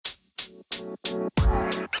Hi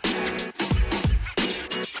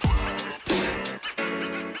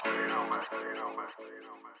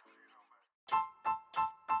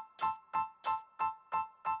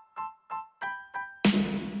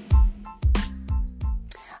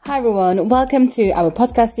everyone, welcome to our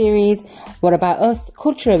podcast series, What About Us?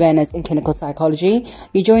 Cultural Awareness in Clinical Psychology.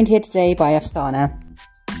 You're joined here today by Afsana.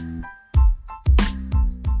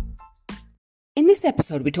 In this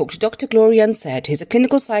episode, we talk to Dr. Gloria Unsed, who's a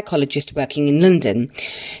clinical psychologist working in London.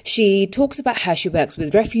 She talks about how she works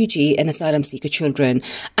with refugee and asylum seeker children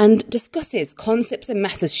and discusses concepts and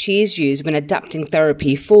methods she has used when adapting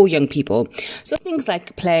therapy for young people, so things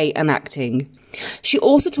like play and acting. She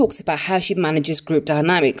also talks about how she manages group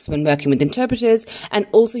dynamics when working with interpreters and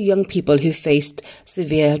also young people who faced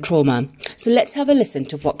severe trauma. So let's have a listen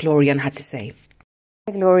to what Glorian had to say.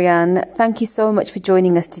 Hi Glorian, thank you so much for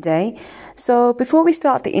joining us today. So before we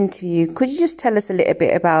start the interview, could you just tell us a little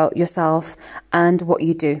bit about yourself and what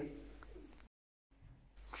you do?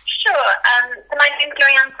 Sure. So my name is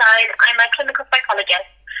Gloria Unsed. I'm a clinical psychologist.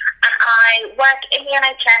 And I work in the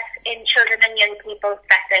NHS in children and young people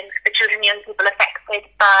settings for children and young people affected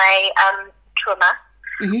by trauma.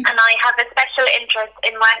 Mm-hmm. And I have a special interest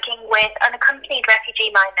in working with unaccompanied refugee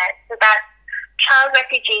minors, so that's child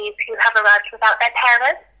refugees who have arrived without their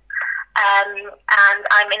parents. And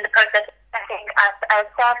I'm in the process of setting up a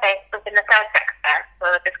service within the third sector for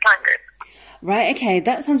this client group. Right, okay,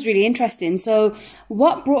 that sounds really interesting. So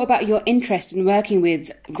what brought about your interest in working with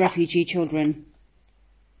refugee children?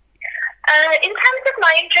 In terms of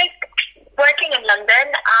my interest working in London,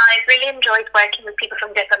 I really enjoyed working with people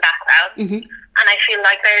from different backgrounds. Mm-hmm. And I feel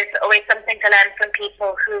like there's always something to learn from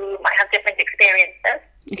people who might have different experiences.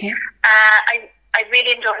 Okay. I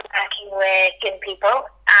really enjoy working with young people,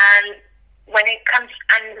 and when it comes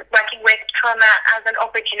and working with trauma as an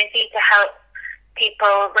opportunity to help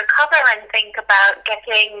people recover and think about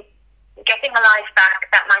getting a life back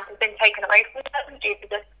that might have been taken away from them due to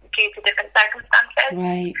different circumstances.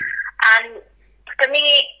 Right. And for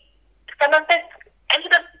me, some of this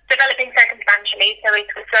ended up developing circumstantially. So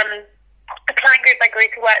it was a client group I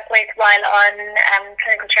grew to work with while on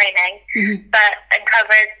clinical training, mm-hmm. but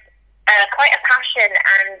uncovered quite a passion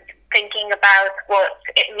and thinking about what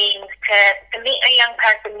it means to meet a young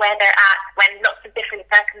person where they're at when lots of different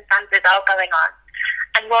circumstances are going on.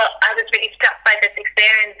 And what I was really struck by this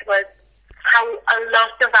experience was how a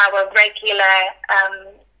lot of our regular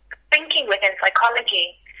thinking within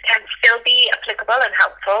psychology can still be applicable and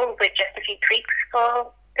helpful with just a few tweaks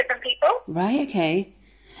for different people. Right, okay.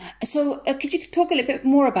 So could you talk a little bit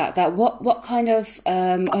more about that? What kind of,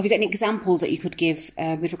 have you got any examples that you could give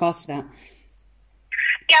with regards to that?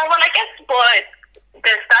 Yeah, well, I guess what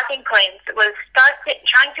the starting point was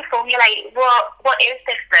trying to formulate what is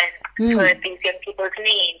different for these young people's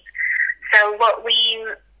needs. So what we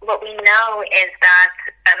know is that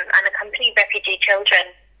unaccompanied refugee children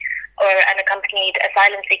or unaccompanied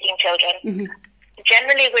asylum-seeking children mm-hmm.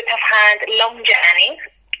 generally would have had long journeys,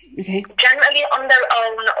 okay. generally on their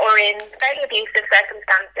own or in fairly abusive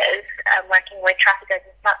circumstances, working with traffickers,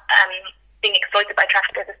 being exploited by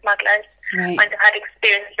traffickers and smugglers, right. might have had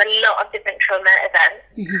experienced a lot of different trauma events.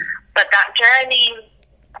 Mm-hmm. But that journey,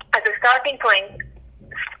 as a starting point,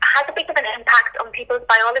 has a bit of an impact on people's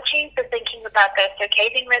biology, so thinking about their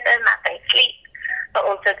circadian rhythm as they sleep, but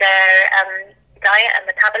also their diet and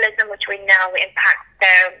metabolism, which we know impact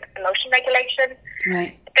their emotion regulation.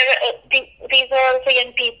 Right. These are also young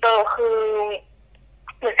people who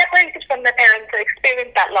were separated from their parents, who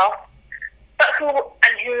experienced that loss, but who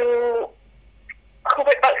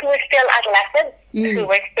were still adolescents, who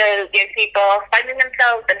were still young people finding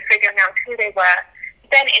themselves and figuring out who they were,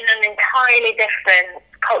 then in an entirely different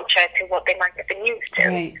culture to what they might have been used to.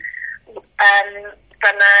 Right.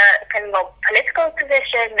 From a kind of more political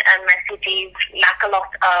position, refugees lack a lot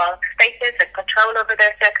of status and control over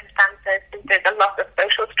their circumstances. There's a lot of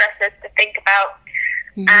social stresses to think about,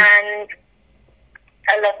 and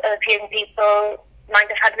a lot of young people might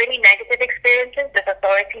have had really negative experiences with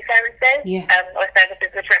authority services, or services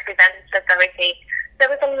which represent authority. There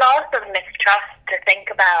was a lot of mistrust to think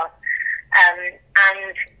about, and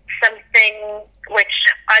something which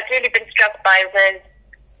I've really been struck by was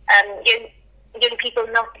young people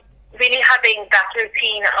not really having that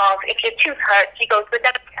routine of, if your tooth hurts, you go to the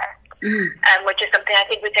dentist, which is something I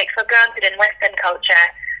think we take for granted in Western culture.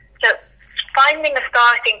 So finding a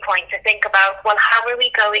starting point to think about, well, how are we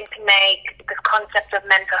going to make this concept of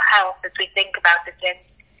mental health, as we think about it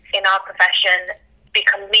in our profession,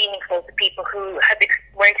 become meaningful to people who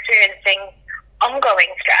were experiencing ongoing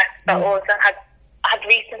stress, but also had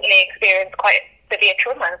recently experienced quite severe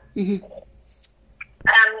trauma. And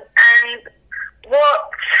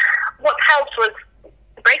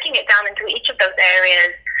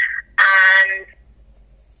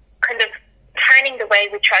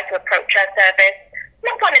try to approach our service,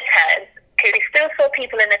 not on its head, because we still saw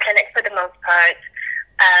people in the clinic for the most part,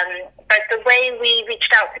 but the way we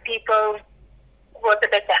reached out to people was a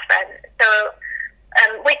bit different. So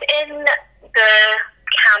within the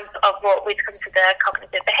camp of what we'd consider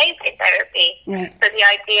cognitive behavior therapy, right. So the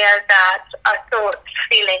idea that our thoughts,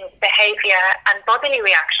 feelings, behavior, and bodily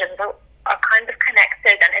reactions are kind of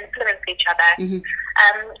connected and influence each other.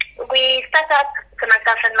 We set up, so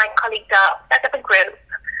myself and my colleague set up a group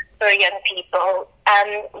for young people,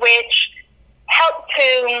 which helped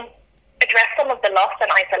to address some of the loss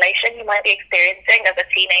and isolation you might be experiencing as a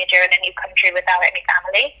teenager in a new country without any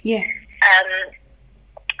family. Yeah.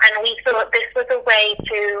 And we thought this was a way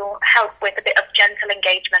to help with a bit of gentle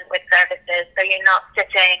engagement with services, so you're not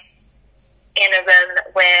sitting in a room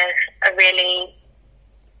with a really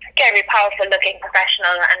scary, powerful-looking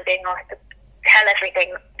professional and being asked to tell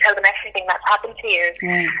them everything that's happened to you.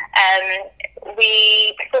 Right.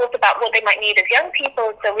 We thought about what they might need as young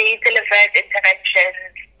people, so we delivered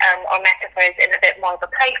interventions or metaphors in a bit more of a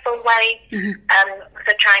playful way.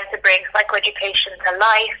 So trying to bring psychoeducation to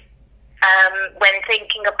life. When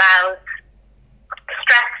thinking about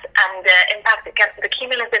stress and the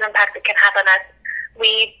cumulative impact it can have on us,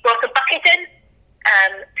 we brought a bucket in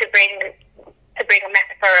to bring a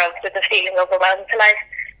metaphor of the feeling overwhelmed to life,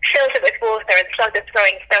 filled it with water and started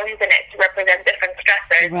throwing stones in it to represent different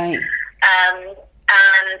stressors. Right.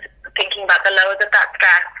 And thinking about the lows of that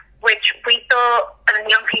stress, which we thought, and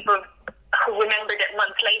young people who remembered it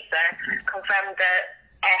months later confirmed that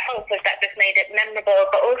our hope was that this made it memorable,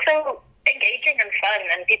 but also engaging and fun,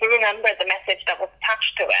 and people remember the message that was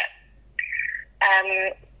attached to it.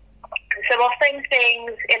 So offering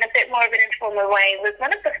things in a bit more of an informal way was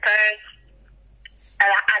one of the first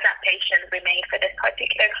adaptations we made for this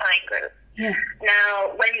particular client group. Yeah.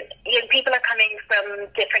 Now, when young people are coming from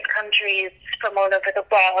different countries from all over the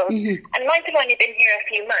world, and might have only been here a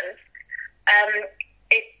few months,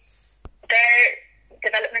 their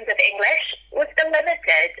development of English was still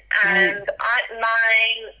limited, and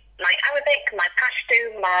my Arabic, my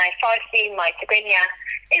Pashto, my Farsi, my Tigrinya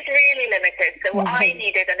is really limited. So I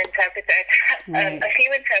needed an interpreter, a few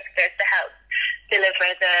interpreters to help deliver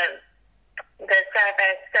the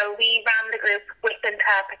service. So we ran the group with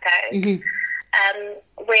interpreters,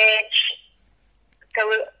 so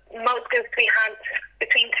most groups we had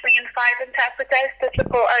between 3 and 5 interpreters to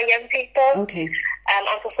support our young people. Okay. And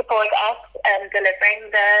to support us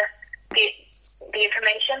delivering the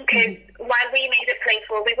information, because while we made it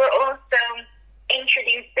playful, we were also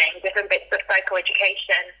introducing different bits of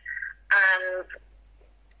psychoeducation and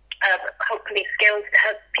hopefully skills to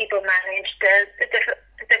help people manage the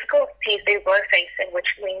difficulties they were facing, which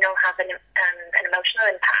we know have an emotional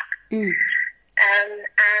impact.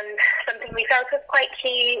 And something we felt was quite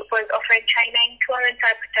key was offering training to our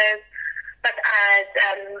interpreters, but as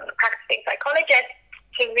practicing psychologists,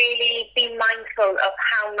 to really be mindful of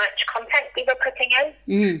how much content we were putting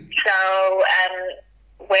in. So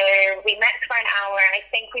where we met for an hour, I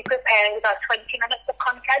think we prepared about 20 minutes of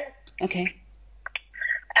content. Okay.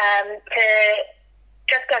 To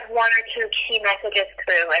just get 1 or 2 key messages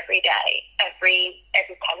through every day, every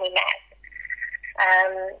time we met.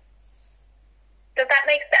 Does that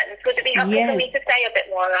make sense? Would it be helpful for me to say a bit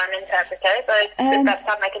more on interpreters, or does that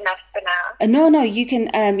sound like enough for now? No, you can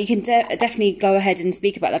definitely go ahead and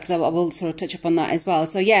speak about that, because I will sort of touch upon that as well.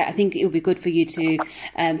 So yeah, I think it would be good for you to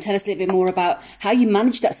tell us a little bit more about how you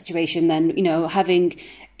managed that situation. Then, having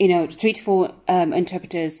 3 to 4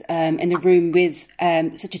 interpreters in the room with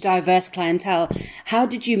such a diverse clientele. How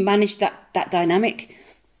did you manage that dynamic?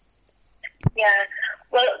 Yeah.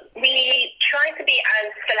 Well, we tried to be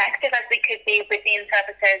as selective as we could be with the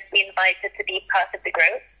interpreters we invited to be part of the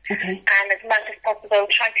group. Okay. And as much as possible,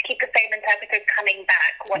 trying to keep the same interpreters coming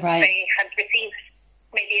back once they had received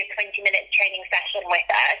maybe a 20-minute training session with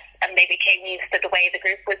us and they became used to the way the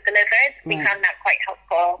group was delivered. We found that quite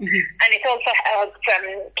helpful. And it also helped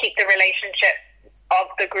keep the relationship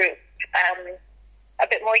of the group a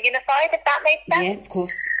bit more unified, if that makes sense. Yeah, of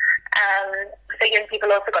course. So young people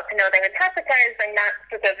also got to know their interpreters, and that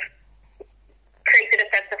sort of created a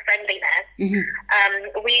sense of friendliness.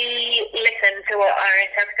 We listened to what our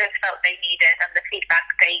interpreters felt they needed and the feedback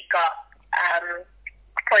they got,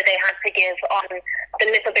 or they had to give on the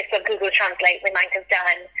little bits of Google Translate we might have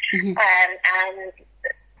done, and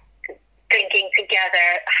thinking together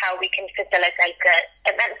how we can facilitate it.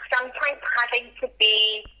 It meant sometimes having to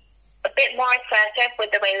be a bit more assertive with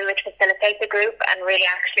the way we would facilitate the group, and really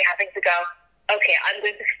actually having to go, okay, I'm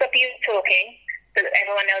going to stop you talking so that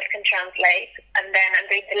everyone else can translate, and then I'm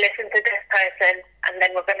going to listen to this person, and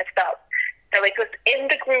then we're going to stop. So it was in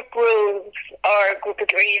the group rules or group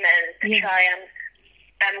agreement to try and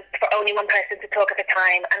for only one person to talk at a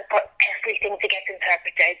time and for everything to get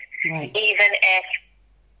interpreted, even if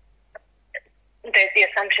there's the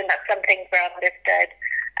assumption that some things were understood,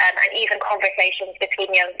 and even conversations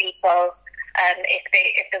between young people. If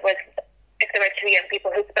there were two young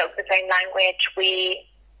people who spoke the same language, we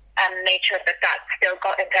made sure that still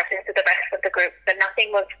got interpreted to the rest of the group, so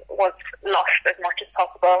nothing was lost as much as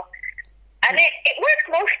possible. And it worked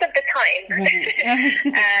most of the time.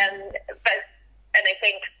 And I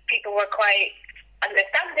think people were quite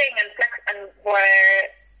understanding and were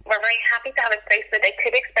very happy to have a space where they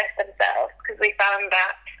could express themselves, because we found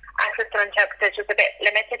that access to interpreters was a bit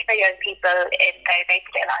limited for young people in their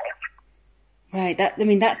day-to-day life. Right.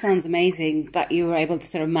 That sounds amazing that you were able to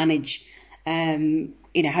sort of manage,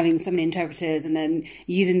 having so many interpreters and then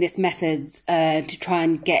using this methods to try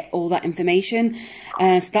and get all that information.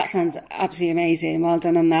 So that sounds absolutely amazing. Well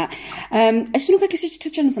done on that. I just want to quickly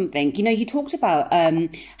touch on something. You talked about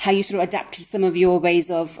how you sort of adapted some of your ways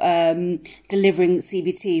of delivering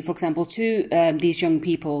CBT, for example, to these young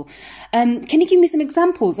people. Can you give me some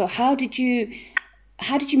examples of how did you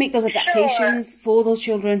make those adaptations for those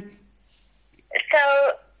children? So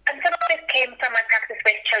some of this came from my practice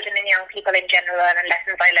with children and young people in general, and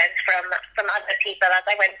lessons I learned from other people as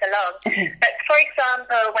I went along. Okay. But for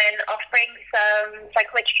example, when offering some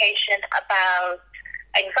psychoeducation about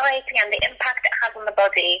anxiety and the impact it has on the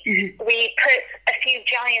body, we put a few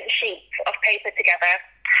giant sheets of paper together,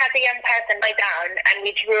 had the young person lie down, and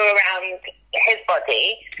we drew around his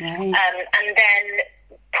body, and then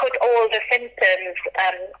put all the symptoms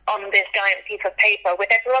on this giant piece of paper, with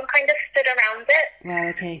everyone kind of stood around it. Wow,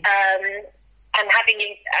 okay. And having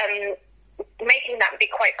making that be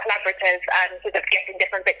quite collaborative, and sort of getting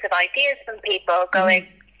different bits of ideas from people, going,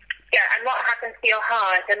 and what happens to your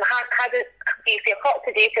heart, and how do you feel hot,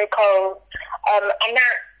 do you feel cold? And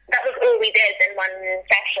that was all we did in one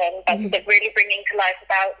session, but sort of really bringing to life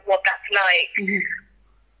about what that's like.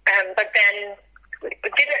 But then we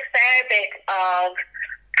did a fair bit of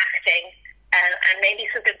acting, and maybe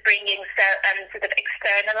sort of bringing sort of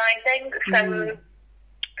externalizing some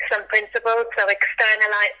principles, so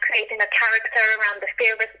creating a character around the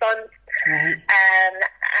fear response,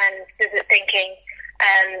 and sort of thinking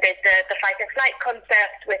there's the fight or flight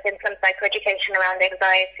concept within some psychoeducation around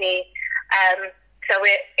anxiety. So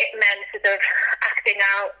it meant sort of acting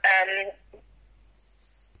out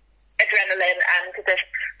adrenaline and sort of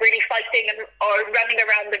really fighting or running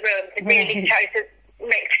around the room to really try to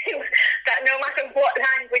make things that no matter what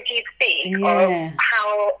language you speak or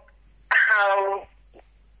how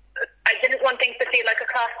I didn't want things to feel like a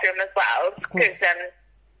classroom as well, because there's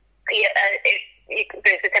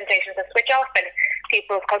the temptation to switch off and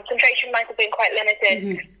people's concentration might have been quite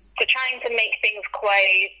limited. So trying to make things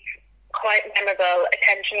quite memorable,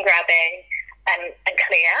 attention grabbing and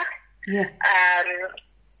clear.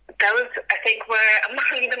 Those, I think, were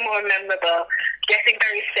among the more memorable, getting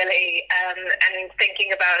very silly and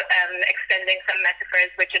thinking about extending some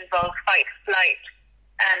metaphors which involve fight, flight,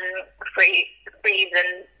 freeze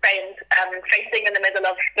and faint, facing in the middle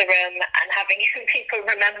of the room and having people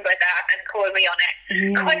remember that and call me on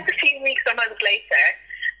it quite a few weeks or months later.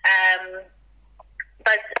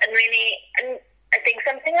 But I think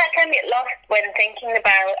something that can get lost when thinking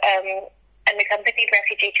about unaccompanied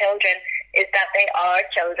refugee children is that they are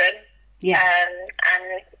children, and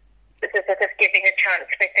sort of giving a chance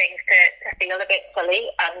for things to feel a bit silly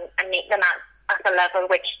and meet them at a level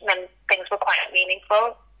which then things were quite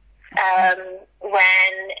meaningful.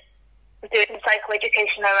 When doing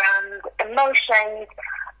psychoeducation around emotions,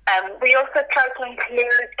 we also try to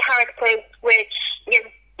include characters which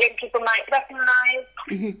young people might recognise.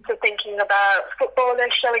 So thinking about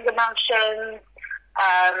footballers showing emotions,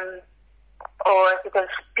 or sort of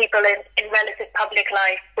people in relative public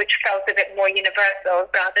life, which felt a bit more universal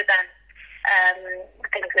rather than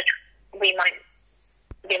things which we might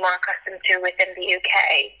be more accustomed to within the UK,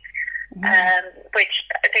 which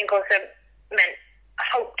I think also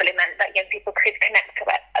hopefully meant that young people could connect to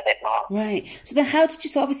it a bit more. Right. So then how did you,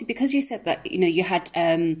 so obviously because you said that, you had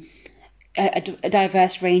a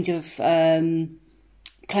diverse range of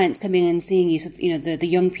clients coming and seeing you, so the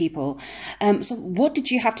young people. So what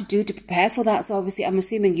did you have to do to prepare for that? So obviously, I'm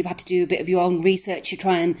assuming you've had to do a bit of your own research to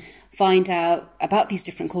try and find out about these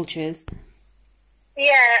different cultures.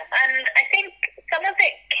 Yeah, and I think some of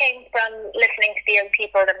it came from listening to the young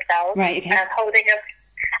people themselves, right? Okay. Holding us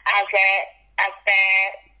as their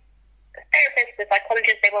therapists, the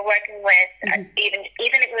psychologists they were working with, even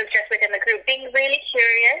if it was just within the group, being really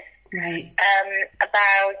curious, right,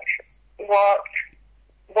 about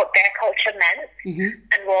what their culture meant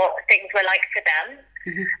and what things were like for them.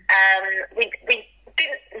 We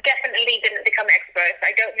definitely didn't become experts.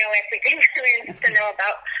 I don't know everything there is to know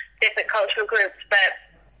about different cultural groups, but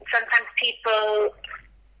sometimes people,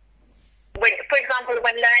 for example,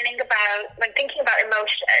 when thinking about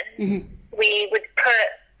emotion, we would put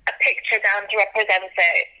a picture down to represent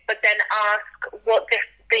it, but then ask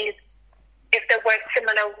if there were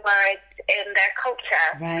similar words in their culture,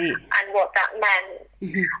 right, and what that meant.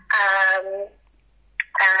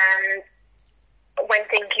 And when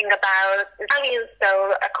thinking about values,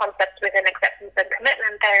 so a concept within acceptance and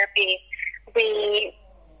commitment therapy,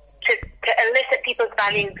 to elicit people's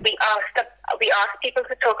values, we ask people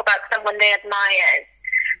to talk about someone they admired,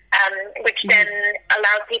 which then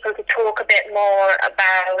allows people to talk a bit more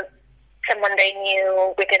about someone they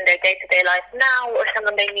knew within their day-to-day life now, or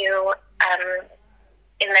someone they knew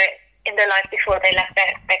in their life before they left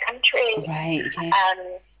their country. Right. Okay.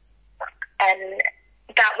 And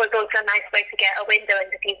that was also a nice way to get a window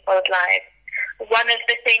into people's lives. One of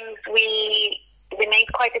the things we made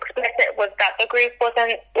quite explicit was that the group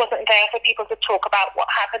wasn't there for people to talk about what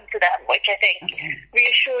happened to them, which I think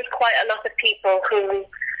reassured quite a lot of people who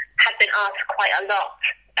had been asked quite a lot.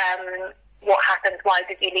 What happened? Why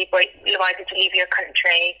did you leave your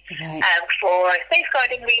country? Right. For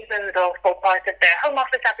safeguarding reasons or for part of their Home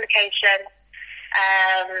Office application.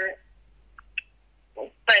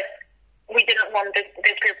 But we didn't want this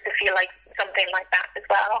group to feel like something like that as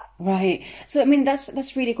well. Right. So, I mean,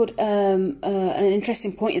 that's really good, an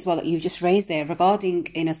interesting point as well that you just raised there regarding,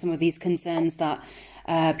 some of these concerns that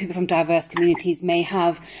people from diverse communities may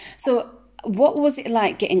have. So, what was it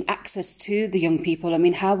like getting access to the young people? I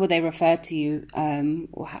mean, how were they referred to you?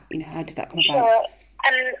 Or how did that come about? Sure.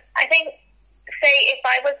 I think, say, if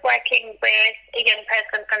I was working with a young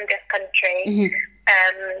person from this country,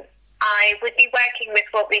 I would be working with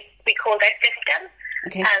what we call their system.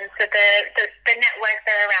 Okay. So the network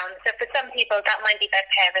they're around. So for some people, that might be their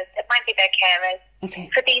parents, it might be their carers. Okay.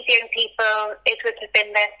 For these young people, it would have been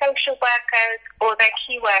their social workers or their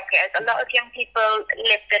key workers. A lot of young people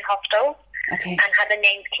lived in hostels. Okay. And had a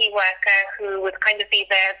named key worker who would kind of be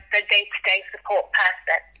their day-to-day support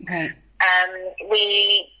person. Right.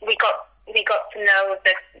 We got to know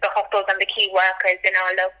the hostels and the key workers in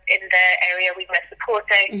the area we were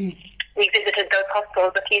supporting. We visited those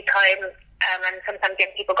hostels a few times, and sometimes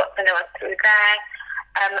young people got to know us through there.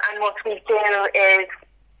 And what we do is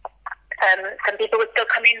some people would still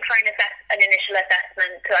come in for an initial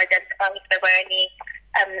assessment to identify if there were any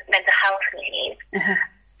mental health needs.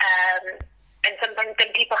 And sometimes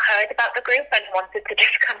then people heard about the group and wanted to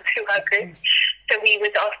just come to our group. So we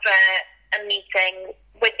would offer a meeting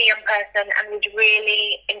with the young person and would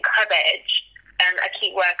really encourage a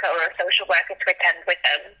key worker or a social worker to attend with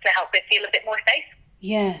them to help them feel a bit more safe.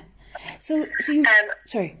 Yeah. So you...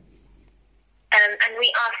 sorry. And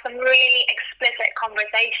we asked them really explicit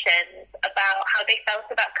conversations about how they felt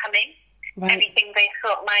about coming, anything they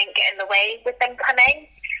thought might get in the way with them coming,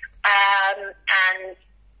 and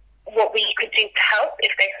what we could do to help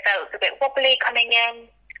if they felt a bit wobbly coming in.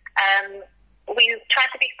 We tried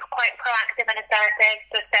to be quite proactive and assertive,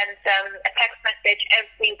 to send a text message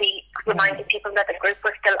every week reminding people that the group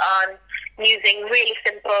was still on, using really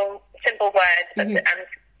simple words and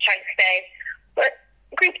trying to say, "But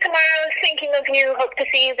group tomorrow, thinking of you, hope to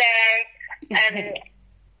see you there," and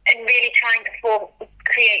really trying to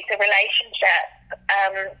create a relationship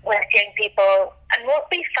with young people. And what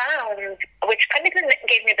we found, which kind of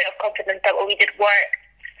gave me a bit of confidence that what we did worked,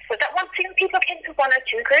 was that once young people came to one or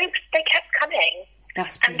two groups, they kept coming.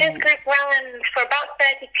 That's and this group ran for about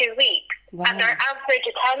 32 weeks. Wow. And our average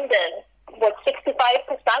attendance was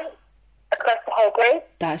 65% across the whole group.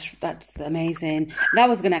 That's amazing. That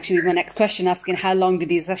was going to actually be my next question, asking how long did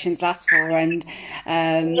these sessions last for, and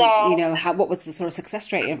what was the sort of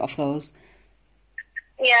success rate of those?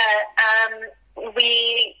 Yeah,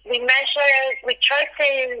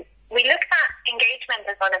 we looked at engagement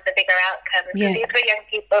as one of the bigger outcomes. Yeah. These were young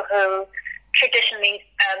people who traditionally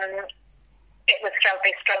it was felt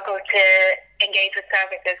they struggled to engage with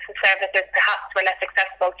services. The services perhaps were less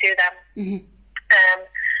accessible to them.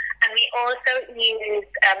 And we also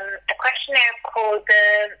used a questionnaire called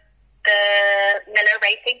the Miller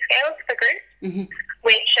Rating Scales for groups,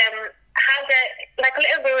 which had a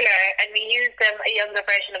little ruler, and we used a younger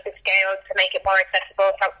version of the scale to make it more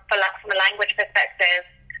accessible from a language perspective,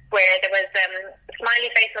 where there was a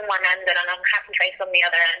smiley face on one end and an unhappy face on the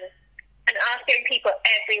other end, and asking people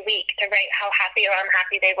every week to rate how happy or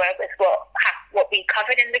unhappy they were with what we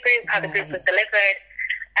covered in the group, how the group was delivered.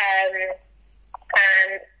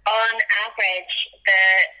 And on average,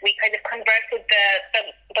 we kind of converted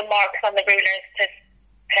the marks on the rulers to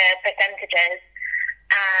percentages,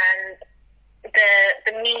 and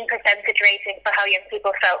the mean percentage rating for how young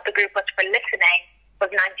people felt the group was for listening was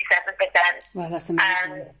 97%. Well, that's amazing.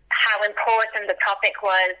 And how important the topic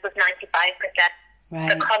was 95%. Right.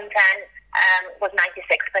 The content was 96%,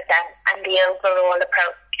 and the overall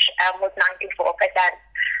approach was 94%.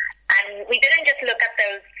 And we didn't just look at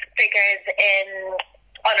those figures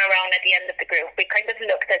on our own at the end of the group. We kind of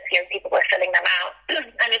looked at young people were filling them out,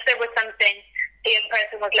 and if there was something the young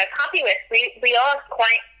person was less happy with, we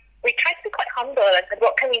tried to be quite humble and said,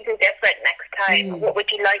 what can we do different next time? What would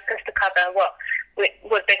you like us to cover?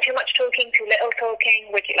 Was there too much talking, too little talking?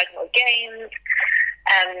 Would you like more games?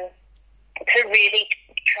 To really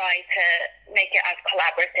try to make it as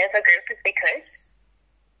collaborative a group as we could.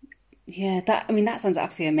 Yeah, that sounds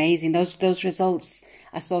absolutely amazing. Those results,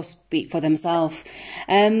 I suppose, speak for themselves.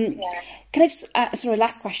 Can I just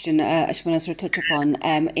last question? I just want to sort of touch upon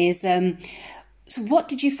is so what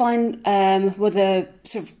did you find were the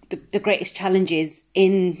sort of the greatest challenges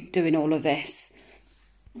in doing all of this?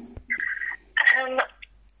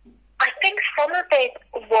 I think some of it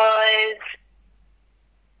was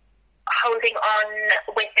holding on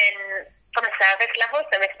from a service level,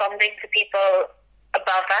 so responding to people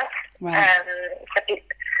above us. Right.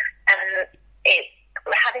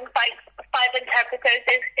 Having five interpreters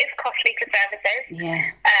is costly to services.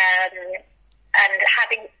 Yeah.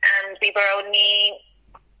 And we were only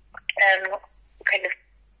kind of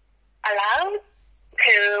allowed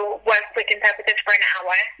to work with interpreters for an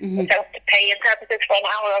hour, so to pay interpreters for an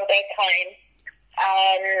hour of their time,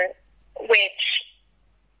 which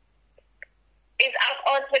is at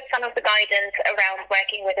odds with some of the guidance around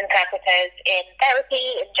working with interpreters in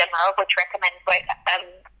therapy in general, which recommends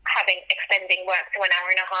extending work to an hour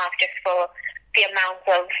and a half just for the amount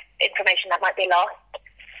of information that might be lost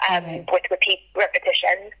with repeat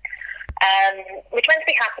repetitions, which meant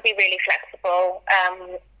we had to be really flexible.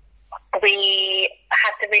 We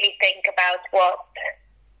had to really think about what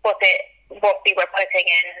we were putting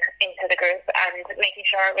into the group, and making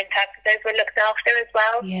sure our interpreters were looked after as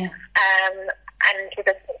well. Yeah. And sort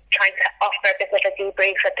of trying to offer a bit of a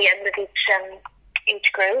debrief at the end of each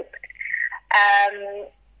group.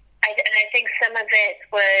 I think some of it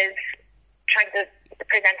was trying to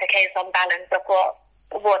present a case on balance of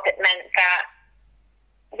what it meant that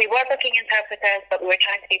we were booking interpreters, but we were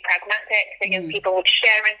trying to be pragmatic, so young people would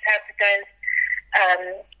share interpreters.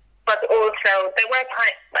 But also there were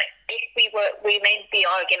times, like, we made the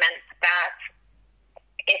argument that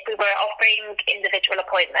if we were offering individual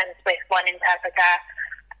appointments with one interpreter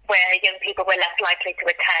where young people were less likely to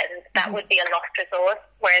attend, that would be a lost resource,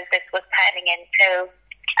 whereas this was turning into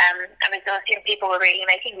a resource young people were really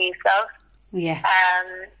making use of. Yeah.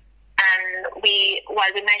 And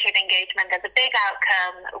while we measured engagement as a big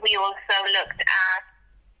outcome, we also looked at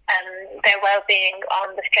their well-being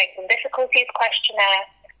on the strengths and difficulties questionnaire,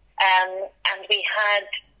 and we had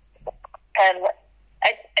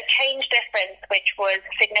a change difference which was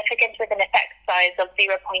significant with an effect size of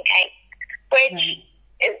 0.8, which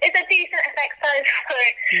is a decent effect size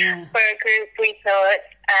for a group, we thought.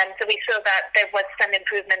 So we saw that there was some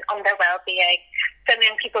improvement on their well-being. Some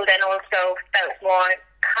young people then also felt more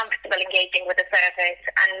comfortable engaging with the service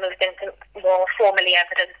and moved into more formally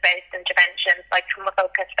evidence-based interventions like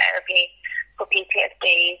trauma-focused therapy for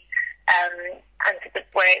PTSD. And so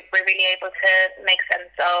we're really able to make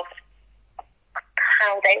sense of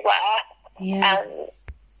how they were. Yeah.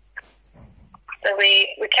 So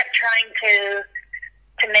we kept trying to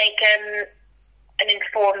make an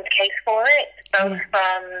informed case for it, both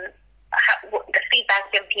from the feedback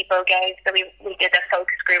young people gave. So we did a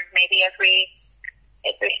focus group maybe every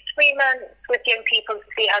 3 months with young people to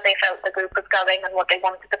see how they felt the group was going and what they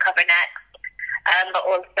wanted to cover next, but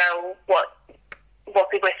also what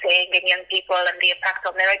we were seeing in young people and the impact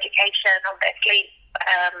on their education, on their sleep,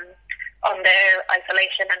 on their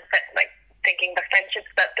isolation, and thinking the friendships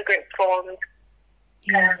that the group formed,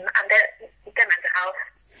 and their mental health.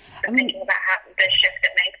 Thinking about the shift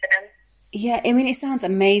it made for them. Yeah, I mean, it sounds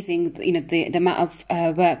amazing. You know, the amount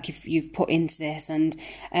of work you've put into this, and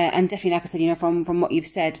definitely, like I said, you know, from what you've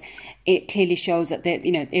said, it clearly shows that there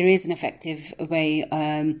is an effective way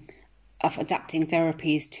of adapting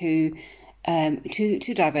therapies to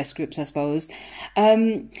diverse groups, I suppose.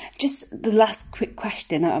 Just the last quick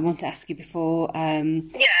question I want to ask you before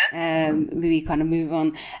we kind of move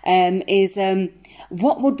on is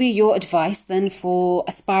what would be your advice then for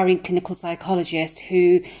aspiring clinical psychologists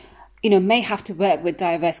who, you know, may have to work with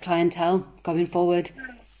diverse clientele going forward?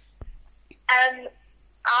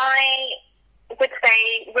 I would say,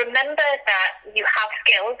 remember that you have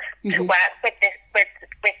skills to work with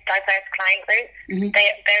diverse client groups.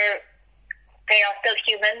 They are still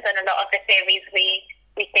humans, and a lot of the theories we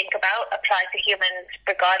think about apply to humans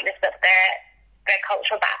regardless of their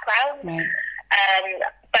cultural background. Right.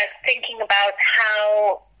 But thinking about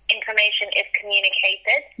how information is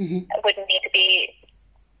communicated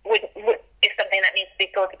is something that needs to be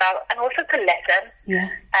thought about, and also to listen,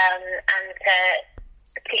 and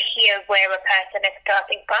to hear where a person is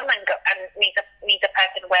starting from, and meet a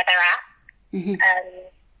person where they're at.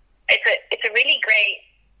 It's a really great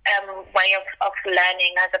way of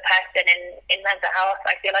learning as a person in mental health.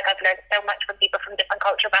 I feel like I've learned so much from people from different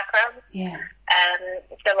cultural backgrounds.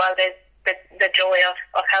 So while there's the joy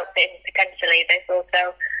of helping potentially, there's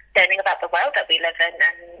also learning about the world that we live in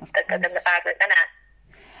and the good and the bad within it.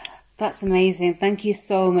 That's amazing. Thank you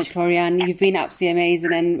so much, Glorianne. You've been absolutely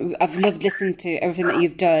amazing, and I've loved listening to everything that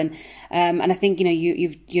you've done. And I think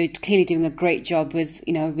you're clearly doing a great job with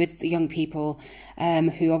young people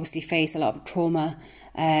who obviously face a lot of trauma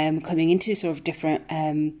coming into sort of different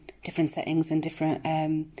settings and different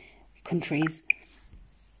countries.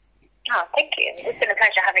 Oh, thank you. It's been a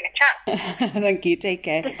pleasure having a chat. Thank you. Take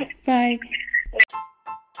care. Bye.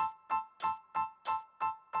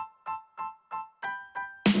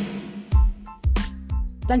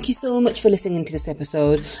 Thank you so much for listening to this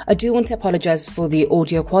episode. I do want to apologise for the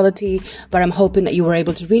audio quality, but I'm hoping that you were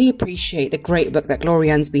able to really appreciate the great work that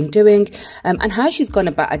Glorianne's been doing and how she's gone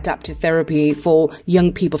about adaptive therapy for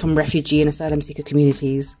young people from refugee and asylum seeker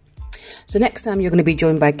communities. So next time you're going to be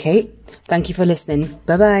joined by Kate. Thank you for listening.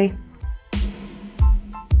 Bye-bye.